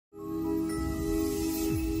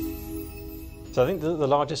So I think the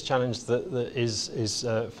largest challenge that is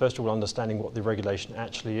first of all understanding what the regulation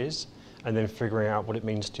actually is, and then figuring out what it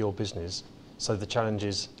means to your business. So the challenge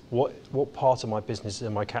is what part of my business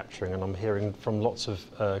am I capturing? And I'm hearing from lots of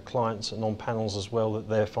clients and on panels as well that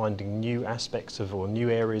they're finding new aspects of or new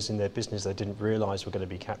areas in their business they didn't realise were going to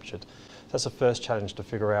be captured. That's the first challenge, to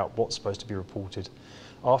figure out what's supposed to be reported.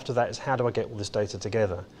 After that is, how do I get all this data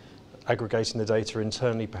together? Aggregating the data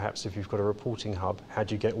internally, perhaps if you've got a reporting hub, how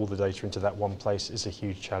do you get all the data into that one place is a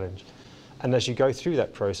huge challenge. And as you go through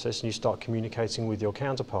that process and you start communicating with your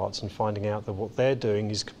counterparts and finding out that what they're doing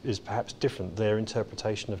is perhaps different, their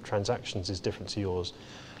interpretation of transactions is different to yours.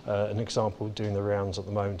 An example doing the rounds at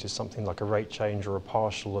the moment is something like a rate change or a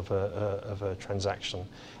partial of a transaction,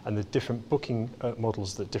 and the different booking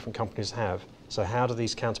models that different companies have. So how do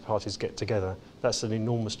these counterparties get together? That's an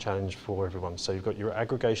enormous challenge for everyone. So you've got your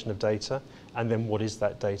aggregation of data, and then what is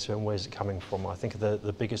that data and where's it coming from? I think are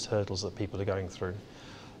the biggest hurdles that people are going through.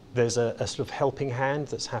 There's a sort of helping hand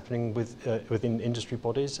that's happening within industry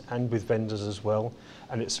bodies and with vendors as well,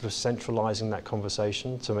 and it's sort of centralising that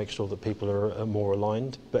conversation to make sure that people are more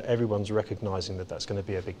aligned, but everyone's recognising that that's going to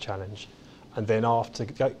be a big challenge. And then after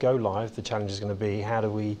go live, the challenge is going to be, how do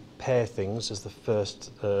we pair things as the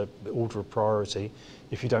first order of priority?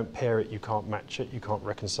 If you don't pair it, you can't match it, you can't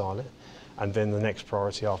reconcile it. And then the next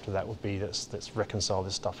priority after that would be, let's reconcile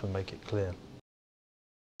this stuff and make it clear.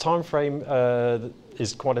 Time frame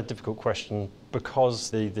is quite a difficult question because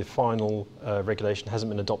the final regulation hasn't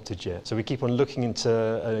been adopted yet. So we keep on looking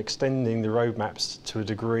into extending the roadmaps to a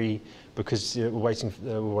degree because we're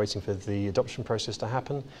waiting for the adoption process to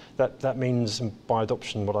happen. That means, by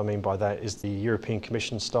adoption, what I mean by that is the European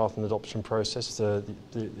Commission start an adoption process. The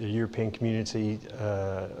European community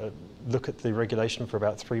look at the regulation for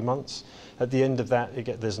about 3 months. At the end of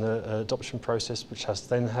that, there's an adoption process which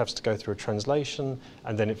then has to go through a translation,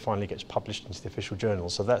 and then it finally gets published into the official journal.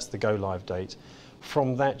 So that's the go live date.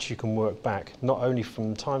 From that, you can work back not only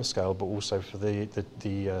from the timescale, but also for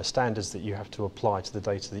the standards that you have to apply to the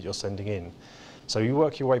data that you're sending in. So you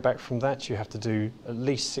work your way back from that. You have to do at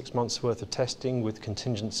least 6 months worth of testing with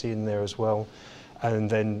contingency in there as well, and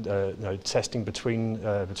then testing between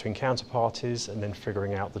counterparties, and then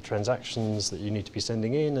figuring out the transactions that you need to be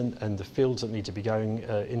sending in, and the fields that need to be going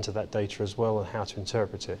into that data as well, and how to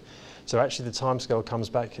interpret it. So actually the timescale comes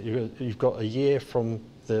back, you've got a year from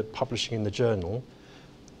the publishing in the journal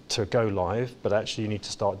to go live, but actually you need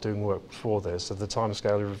to start doing work before this. So the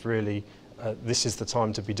timescale is really, this is the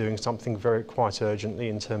time to be doing something quite urgently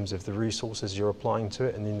in terms of the resources you're applying to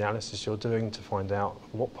it and the analysis you're doing to find out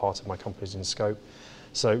what part of my company is in scope.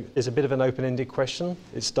 So it's a bit of an open-ended question.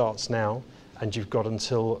 It starts now, and you've got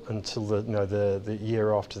until the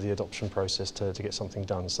year after the adoption process to get something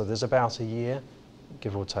done. So there's about a year,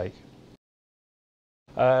 give or take.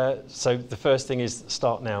 So the first thing is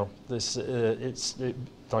start now.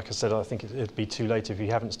 Like I said, I think it'd be too late if you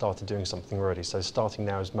haven't started doing something already. So starting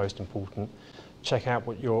now is most important. Check out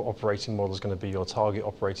what your operating model is going to be, your target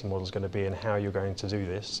operating model is going to be, and how you're going to do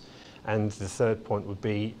this. And the third point would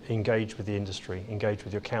be engage with the industry, engage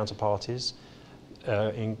with your counterparties,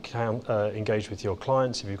 engage with your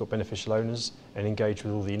clients if you've got beneficial owners, and engage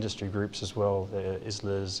with all the industry groups as well,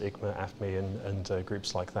 ISLAs, ICMA, AFME, and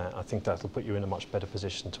groups like that. I think that'll put you in a much better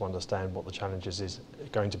position to understand what the challenges is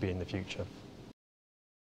going to be in the future.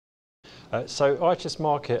 So IHS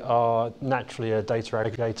Markit are naturally a data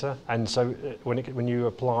aggregator, and so when you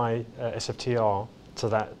apply SFTR to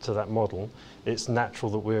that model, it's natural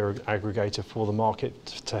that we're an aggregator for the market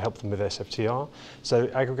to help them with SFTR. So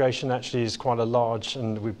aggregation actually is quite a large,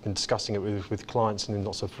 and we've been discussing it with clients and in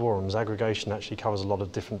lots of forums. Aggregation actually covers a lot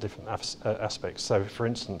of different aspects. So for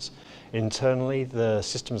instance, internally, the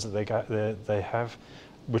systems that they have,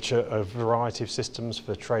 which are a variety of systems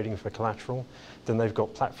for trading for collateral. Then they've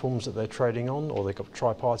got platforms that they're trading on, or they've got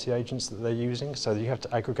tri-party agents that they're using. So you have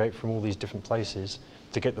to aggregate from all these different places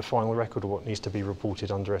to get the final record of what needs to be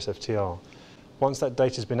reported under SFTR. Once that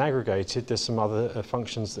data has been aggregated, there's some other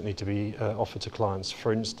functions that need to be offered to clients.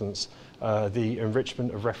 For instance, the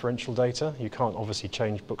enrichment of referential data. You can't obviously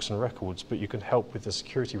change books and records, but you can help with the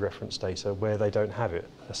security reference data where they don't have it.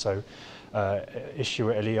 So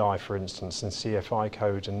issuer LEI, for instance, and CFI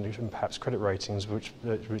code, and perhaps credit ratings, which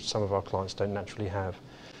some of our clients don't naturally have.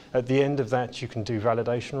 At the end of that, you can do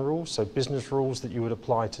validation rules, so business rules that you would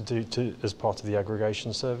apply as part of the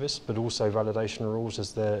aggregation service, but also validation rules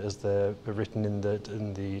as they're written in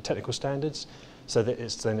the technical standards, so that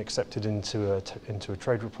it's then accepted into a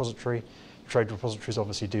trade repository. trade repositories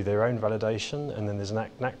obviously do their own validation, and then there's an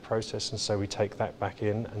NAC process, and so we take that back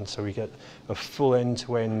in, and so we get a full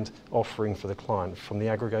end-to-end offering for the client, from the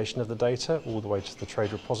aggregation of the data all the way to the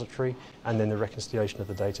trade repository, and then the reconciliation of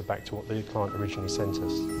the data back to what the client originally sent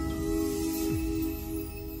us.